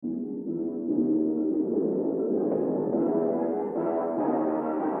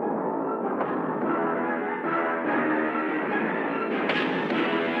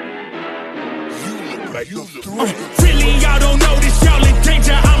like a Really, y'all don't know this, y'all in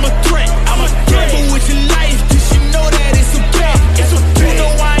danger. I'm a threat. I'm a gamble with your life, cause you know that it's a bet. It's a bet. You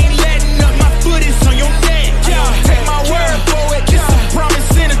know I ain't letting up, my foot is on your neck. Take my word for it, it's a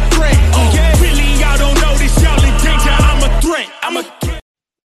promise and a threat. Really, y'all don't know this, y'all in danger. I'm a threat. I'm a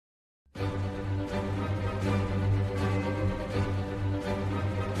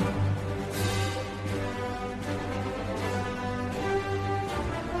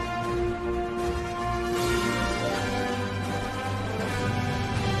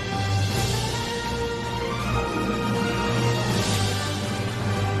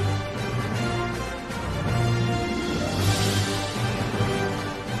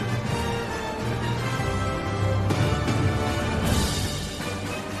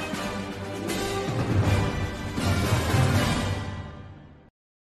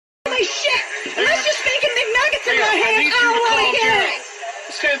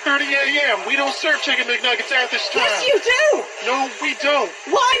It's 10:30 a.m. We don't serve chicken McNuggets at this time. Yes, you do. No, we don't.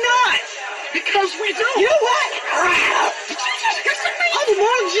 Why not? Because we don't. You what? Did you just hiss at me? Oh, the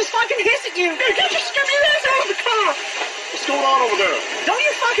world just fucking hiss at you. Hey, get your ass out of the car. What's going on over there? Don't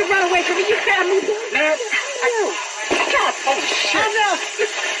you fucking run away from me. You grab me. Man, God, holy shit. I know.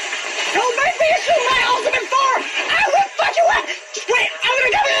 Don't make me assume my ultimate form. I will fuck you up. Wait, I'm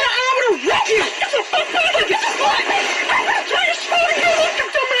gonna come in and I'm gonna wreck you. Get the fuck out of here. Get the fuck. I'm gonna try to show you like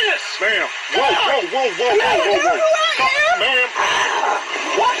a dumbass. Ma'am, whoa. You know who I am? Ma'am.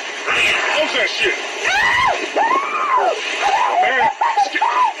 What? Close that shit. Ma'am,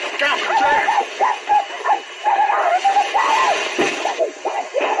 God, damn.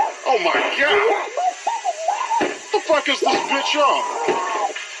 Oh my God. What the fuck is this bitch on?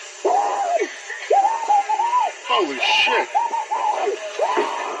 Holy shit.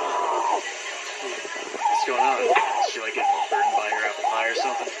 What's going on? Is she like getting burned by her apple pie or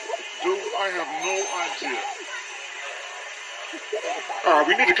something? Dude, I have no idea. Alright,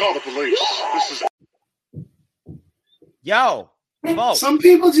 we need to call the police. This is... Yo, folks. Some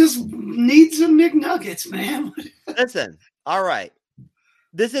people just need some McNuggets, man. Listen, all right.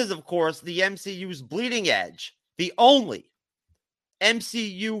 This is, of course, the MCU's Bleeding Edge, the only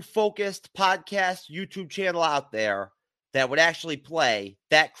MCU-focused podcast YouTube channel out there that would actually play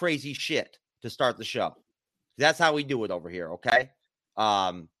that crazy shit to start the show. That's how we do it over here, okay?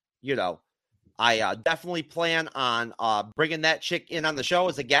 You know, I definitely plan on bringing that chick in on the show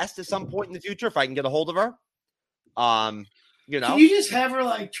as a guest at some point in the future if I can get a hold of her. You know, Can you just have her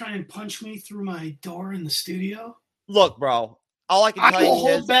like try and punch me through my door in the studio? Look, bro, all I can tell you will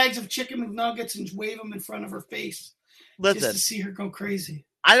hold is bags of chicken McNuggets and wave them in front of her face. Listen, just to see her go crazy.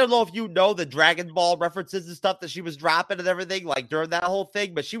 I don't know if you know the Dragon Ball references and stuff that she was dropping and everything, like during that whole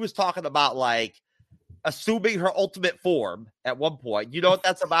thing, but she was talking about like assuming her ultimate form at one point. You know what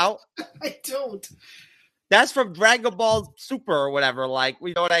that's about? I don't. That's from Dragon Ball Super or whatever. Like,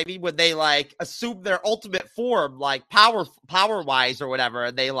 you know what I mean? When they like assume their ultimate form, like power wise or whatever,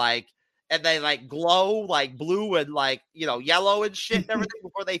 and they like glow like blue and like, you know, yellow and shit and everything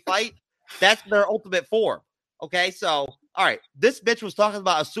before they fight. That's their ultimate form. Okay, so all right, this bitch was talking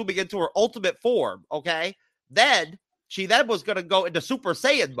about assuming into her ultimate form. Okay, then she was gonna go into Super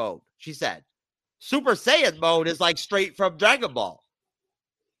Saiyan mode. She said, Super Saiyan mode is like straight from Dragon Ball.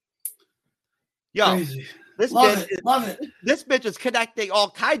 Yo, crazy. Love it. This bitch is connecting all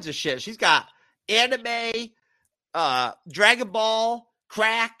kinds of shit. She's got anime, Dragon Ball,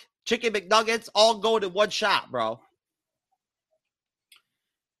 crack, chicken McNuggets, all going in one shot, bro.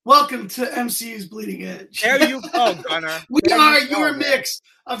 Welcome to MCU's Bleeding Edge. There you go, Gunner. We are your mix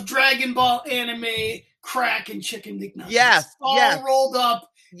of Dragon Ball, anime, crack, and chicken McNuggets. Yes. All rolled up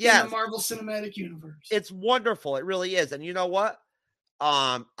in Yes. the Marvel Cinematic Universe. It's wonderful. It really is. And you know what?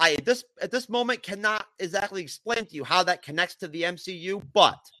 I at this moment cannot exactly explain to you how that connects to the MCU,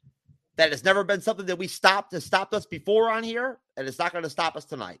 but that has never been something that we stopped us before on here, and it's not going to stop us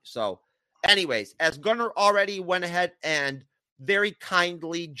tonight. So, anyways, as Gunner already went ahead and very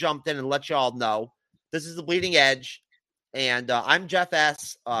kindly jumped in and let you all know, this is the Bleeding Edge, and I'm Jeff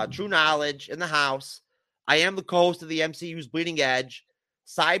S. True Knowledge in the house. I am the co-host of the MCU's Bleeding Edge.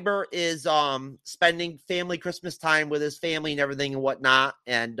 Cyber is spending family Christmas time with his family and everything and whatnot,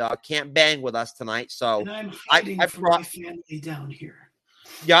 and can't bang with us tonight. So and I'm hiding from my family down here.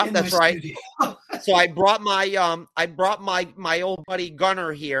 Yeah, that's right. So I brought my old buddy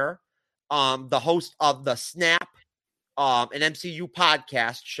Gunner here, the host of the Snap, an MCU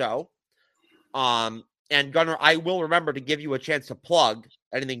podcast show. And Gunner, I will remember to give you a chance to plug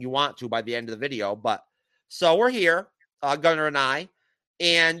anything you want to by the end of the video. But so we're here, Gunner and I.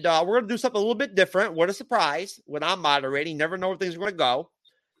 And we're going to do something a little bit different. What a surprise. When I'm moderating, never know where things are going to go.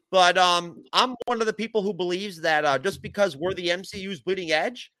 But I'm one of the people who believes that just because we're the MCU's bleeding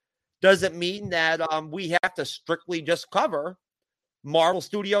edge doesn't mean that we have to strictly just cover Marvel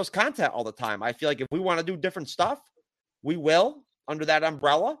Studios content all the time. I feel like if we want to do different stuff, we will under that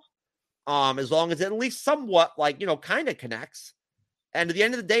umbrella. As long as it at least somewhat kind of connects. And at the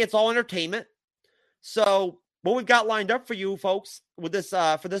end of the day, it's all entertainment. So what we've got lined up for you folks with this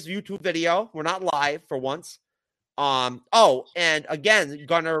for this YouTube video, we're not live for once. Oh, and again,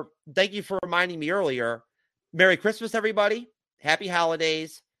 Gunnar, thank you for reminding me earlier. Merry Christmas, everybody. Happy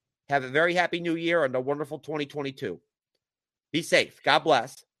holidays. Have a very happy new year and a wonderful 2022. Be safe. God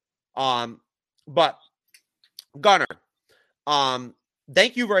bless. But Gunnar,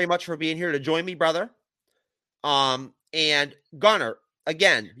 thank you very much for being here to join me, brother. And Gunnar,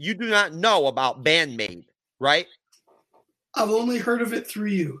 again, you do not know about Maid, right? I've only heard of it through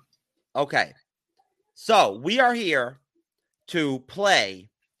you. Okay. So we are here to play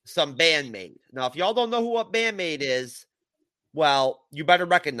some Maid. Now, if y'all don't know what Maid is, well, you better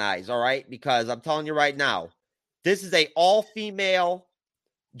recognize, all right? Because I'm telling you right now, this is a all-female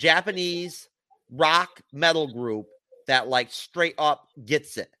Japanese rock metal group that straight up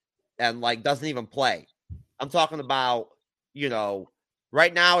gets it and doesn't even play. I'm talking about,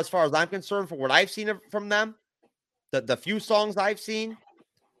 right now, as far as I'm concerned, from what I've seen from them, the few songs I've seen,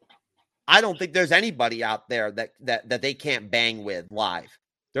 I don't think there's anybody out there that they can't bang with live.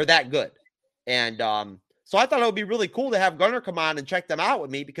 They're that good. And so I thought it would be really cool to have Gunnar come on and check them out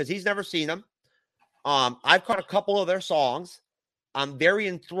with me because he's never seen them. I've caught a couple of their songs. I'm very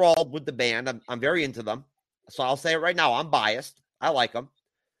enthralled with the band. I'm very into them. So I'll say it right now. I'm biased. I like them.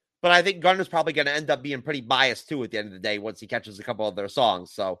 But I think Gunnar's probably going to end up being pretty biased, too, at the end of the day once he catches a couple of their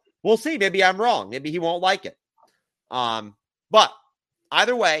songs. So we'll see. Maybe I'm wrong. Maybe he won't like it. But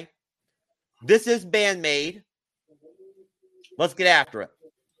either way, this is Maid. Let's get after it.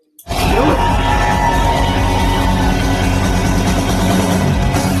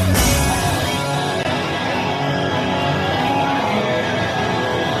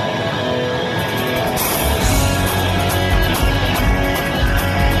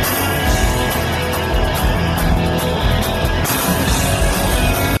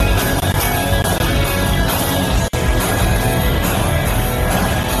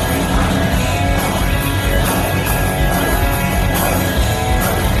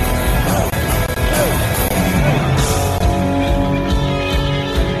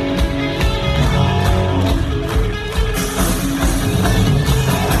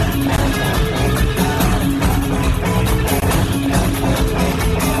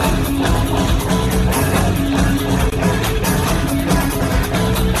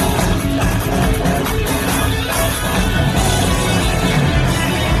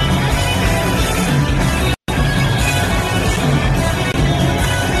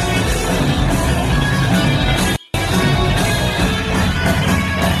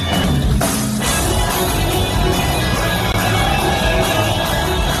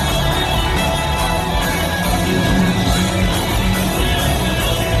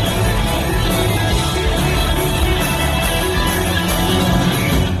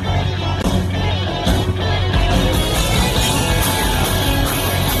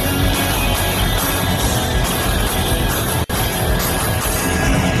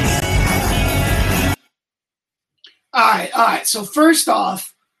 All right. So first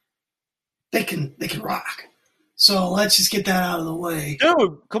off, they can rock. So let's just get that out of the way.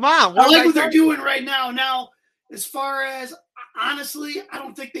 Dude, come on. I like what they're doing right now. Now, as far as honestly, I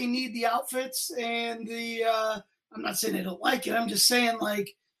don't think they need the outfits and the. I'm not saying they don't like it. I'm just saying I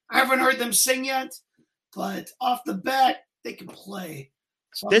haven't heard them sing yet, but off the bat they can play.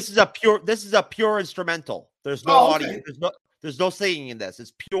 So this is a pure instrumental. There's no audio. There's no singing in this.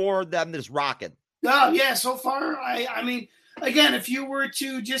 It's pure them just rocking. Oh yeah, so far I mean, again, if you were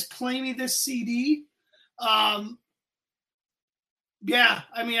to just play me this CD, yeah,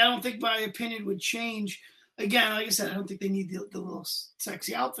 I mean, I don't think my opinion would change. Again, like I said, I don't think they need the little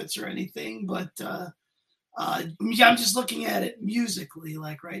sexy outfits or anything, but I'm just looking at it musically,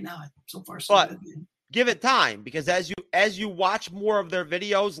 right now. So far, so good. Give it time because as you watch more of their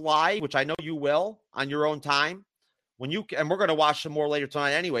videos live, which I know you will on your own time. And we're going to watch some more later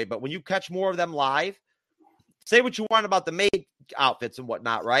tonight anyway, but when you catch more of them live, say what you want about the Maid outfits and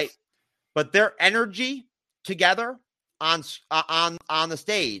whatnot, right? But their energy together on the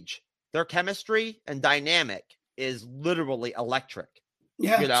stage, their chemistry and dynamic is literally electric.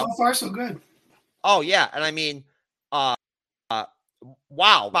 Yeah, so far so good. Oh yeah, and I mean, wow,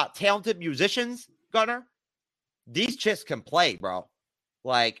 about talented musicians, Gunnar. These chicks can play, bro.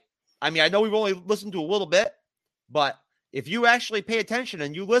 I mean, I know we've only listened to a little bit. But if you actually pay attention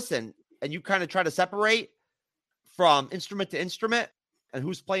and you listen and you kind of try to separate from instrument to instrument and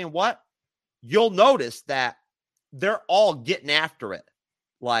who's playing what, you'll notice that they're all getting after it,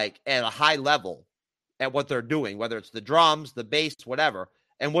 like at a high level at what they're doing, whether it's the drums, the bass, whatever.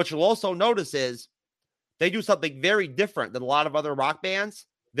 And what you'll also notice is they do something very different than a lot of other rock bands,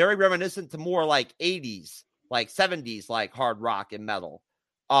 very reminiscent to more like 80s, like 70s, like hard rock and metal,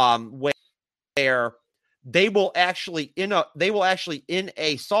 where they will actually in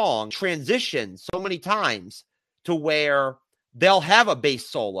a song transition so many times to where they'll have a bass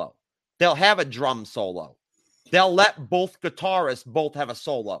solo, they'll have a drum solo, they'll let both guitarists both have a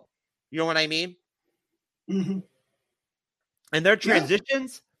solo. You know what I mean? Mm-hmm. And their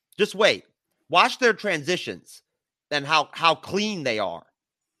transitions, just wait. Watch their transitions and how clean they are.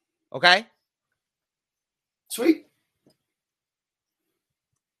 Okay? Sweet.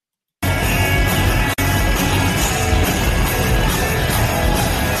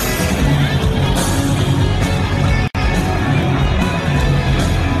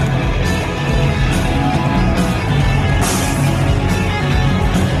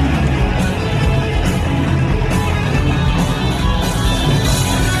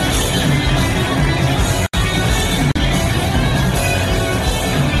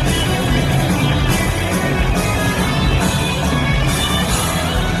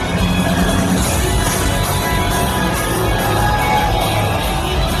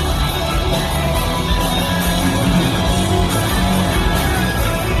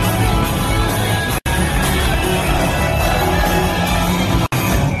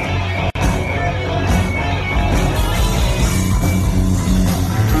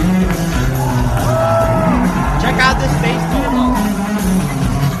 Check out this bass solo.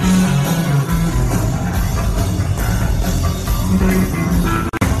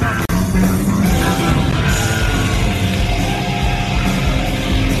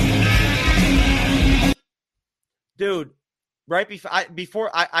 Dude, right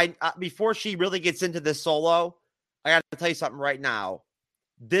before she really gets into this solo, I got to tell you something right now.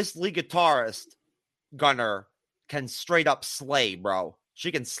 This lead guitarist Gunner can straight up slay, bro.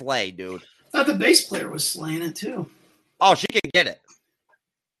 She can slay, dude. I thought the bass player was slaying it too. Oh, she can get it.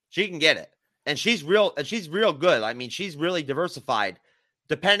 She can get it. And she's real good. I mean, she's really diversified.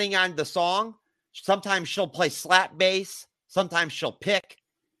 Depending on the song, sometimes she'll play slap bass, sometimes she'll pick,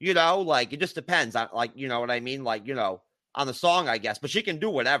 like it just depends on, like, you know what I mean? Like, on the song, I guess. But she can do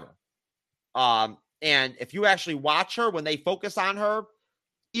whatever. And if you actually watch her when they focus on her,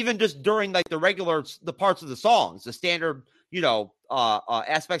 even just during like the parts of the songs, the standard,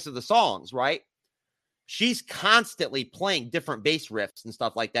 aspects of the songs, right? She's constantly playing different bass riffs and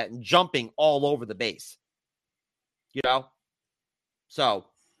stuff like that and jumping all over the bass, So,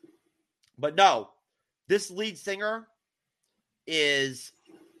 but no, this lead singer is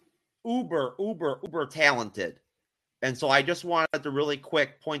uber talented. And so I just wanted to really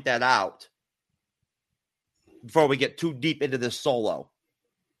quick point that out before we get too deep into this solo.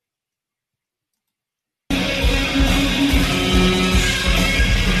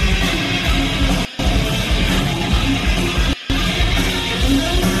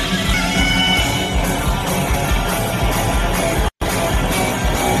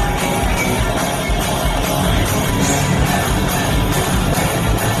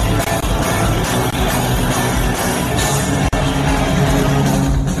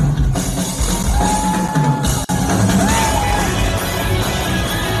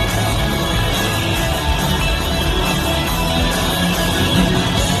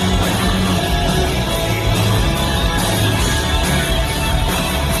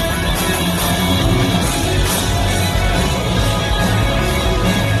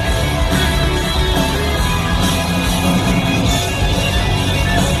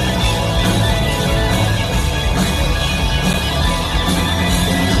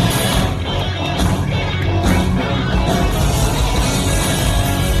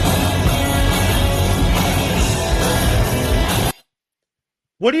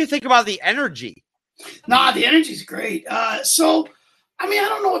 What do you think about the energy? Nah, the energy's great. So, I mean, I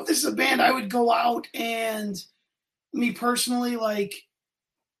don't know if this is a band I would go out and, me personally, like,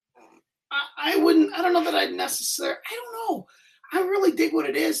 I wouldn't, I don't know that I'd necessarily, I don't know. I really dig what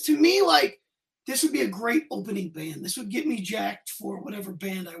it is. To me, like, this would be a great opening band. This would get me jacked for whatever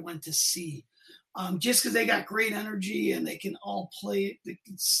band I went to see. Just because they got great energy and they can all play it, they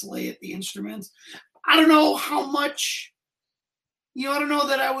can slay at the instruments. I don't know how much, I don't know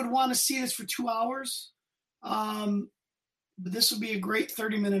that I would want to see this for 2 hours. But this would be a great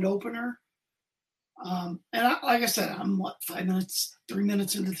 30-minute opener. And like I said, I'm 3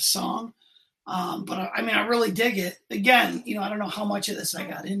 minutes into the song. But I mean, I really dig it. Again, I don't know how much of this I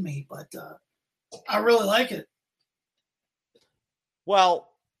got in me, but I really like it. Well,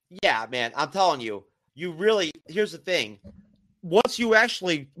 yeah, man, I'm telling you, here's the thing. Once you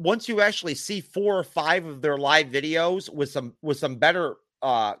actually see 4 or 5 of their live videos with some better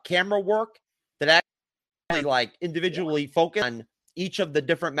camera work that actually like individually focus on each of the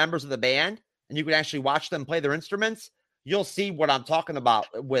different members of the band, and you can actually watch them play their instruments, you'll see what I'm talking about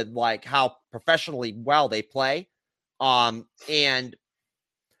with like how professionally well they play, and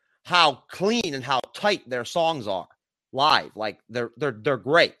how clean and how tight their songs are live. Like they're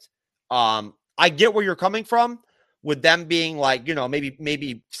great. I get where you're coming from with them being like,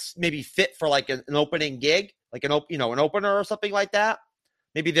 maybe fit for like an opening gig, like an opener or something like that.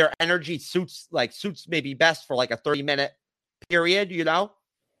 Maybe their energy suits maybe best for like a 30-minute period,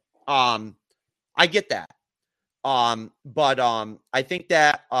 I get that. But I think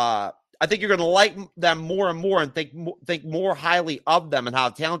that I think you're going to like them more and more and think more highly of them and how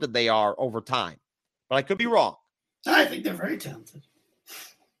talented they are over time. But I could be wrong. I think they're very talented.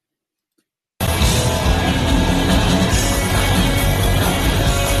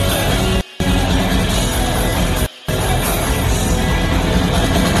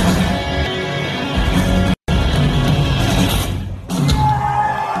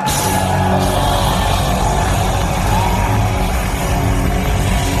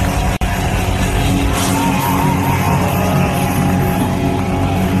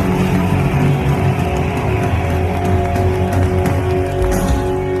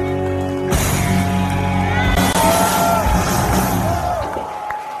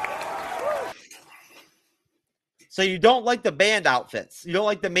 So you don't like the band outfits. You don't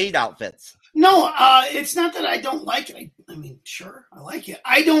like the Maid outfits. No, it's not that I don't like it. I mean, sure, I like it.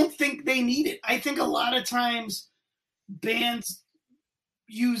 I don't think they need it. I think a lot of times bands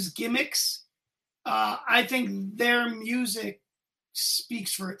use gimmicks. I think their music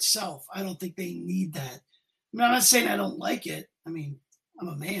speaks for itself. I don't think they need that. I mean, I'm not saying I don't like it. I mean, I'm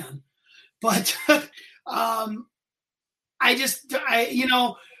a man, but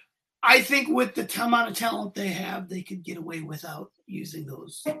I think with the amount of talent they have, they could get away without using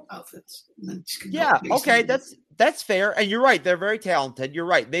those outfits. Yeah, okay, that's fair, and you're right. They're very talented. You're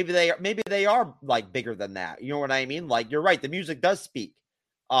right. Maybe they are like bigger than that. You know what I mean? Like you're right. The music does speak.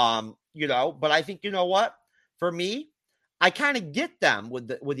 But I think what? For me, I kind of get them with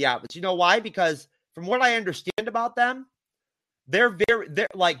the outfits. You know why? Because from what I understand about them, they're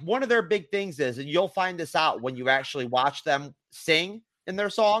like one of their big things is, and you'll find this out when you actually watch them sing in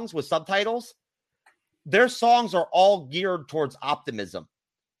their songs with subtitles, their songs are all geared towards optimism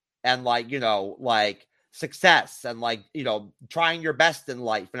and like success and trying your best in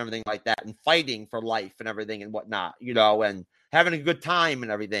life and everything like that and fighting for life and everything and whatnot, and having a good time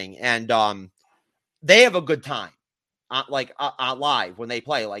and everything. And they have a good time live when they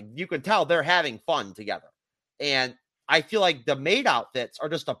play. Like you can tell they're having fun together. And I feel like the Maid outfits are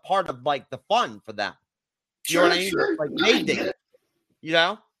just a part of like the fun for them. You know what I mean? Sure. Like they dig it.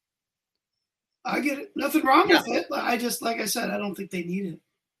 I get it. Nothing wrong with it. I just, like I said, I don't think they need it.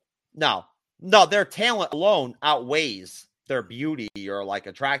 No, their talent alone outweighs their beauty or like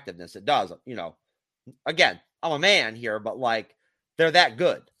attractiveness. It does, again, I'm a man here, but like they're that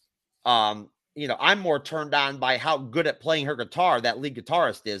good. I'm more turned on by how good at playing her guitar that lead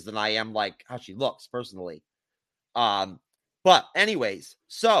guitarist is than I am like how she looks personally. But anyways,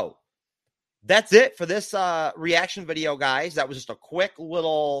 so that's it for this reaction video, guys. That was just a quick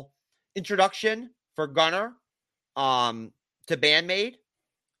little introduction for Gunner to band Maid,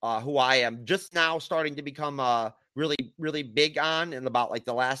 who I am just now starting to become really, really big on in about like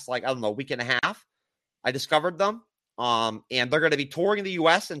the last week and a half. I discovered them. And they're going to be touring the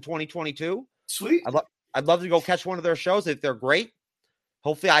US in 2022. Sweet. I'd love to go catch one of their shows if they're great.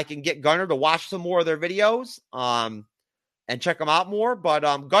 Hopefully I can get Gunner to watch some more of their videos. And check them out more. But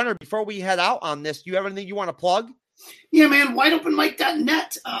Gunner, before we head out on this, do you have anything you want to plug? Yeah, man,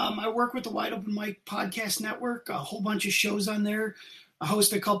 wideopenmic.net. I work with the Wide Open Mic Podcast Network, a whole bunch of shows on there. I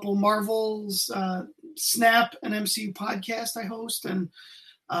host a couple Marvels, Snap, and MCU podcast I host. And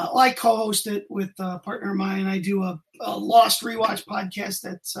I co-host it with a partner of mine. I do a Lost Rewatch podcast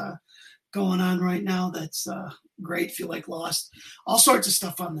that's going on right now. That's great. If you like Lost, all sorts of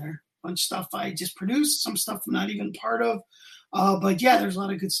stuff on there. Bunch of stuff I just produced, some stuff I'm not even part of. But yeah, there's a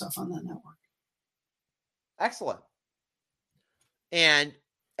lot of good stuff on that network. Excellent. And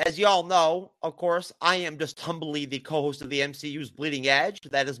as you all know, of course, I am just humbly the co-host of the MCU's Bleeding Edge.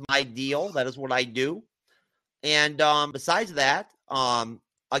 That is my deal. That is what I do. And besides that,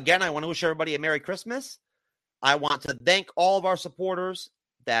 again, I want to wish everybody a Merry Christmas. I want to thank all of our supporters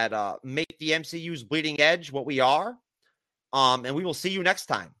that make the MCU's bleeding edge what we are. And we will see you next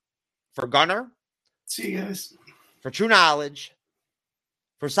time. For Gunner, see you guys. For True Knowledge,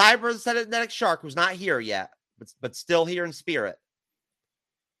 for Cyber the Cybernetic Shark, who's not here yet, but still here in spirit.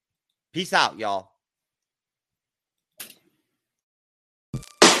 Peace out, y'all.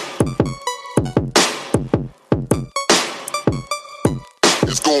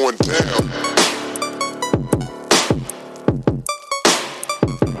 It's going down.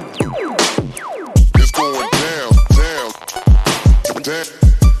 It's going down, down,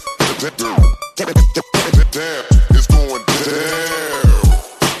 down, down. It's going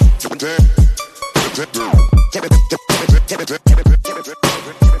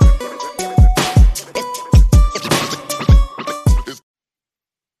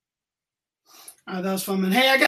That was fun, man. Hey, I got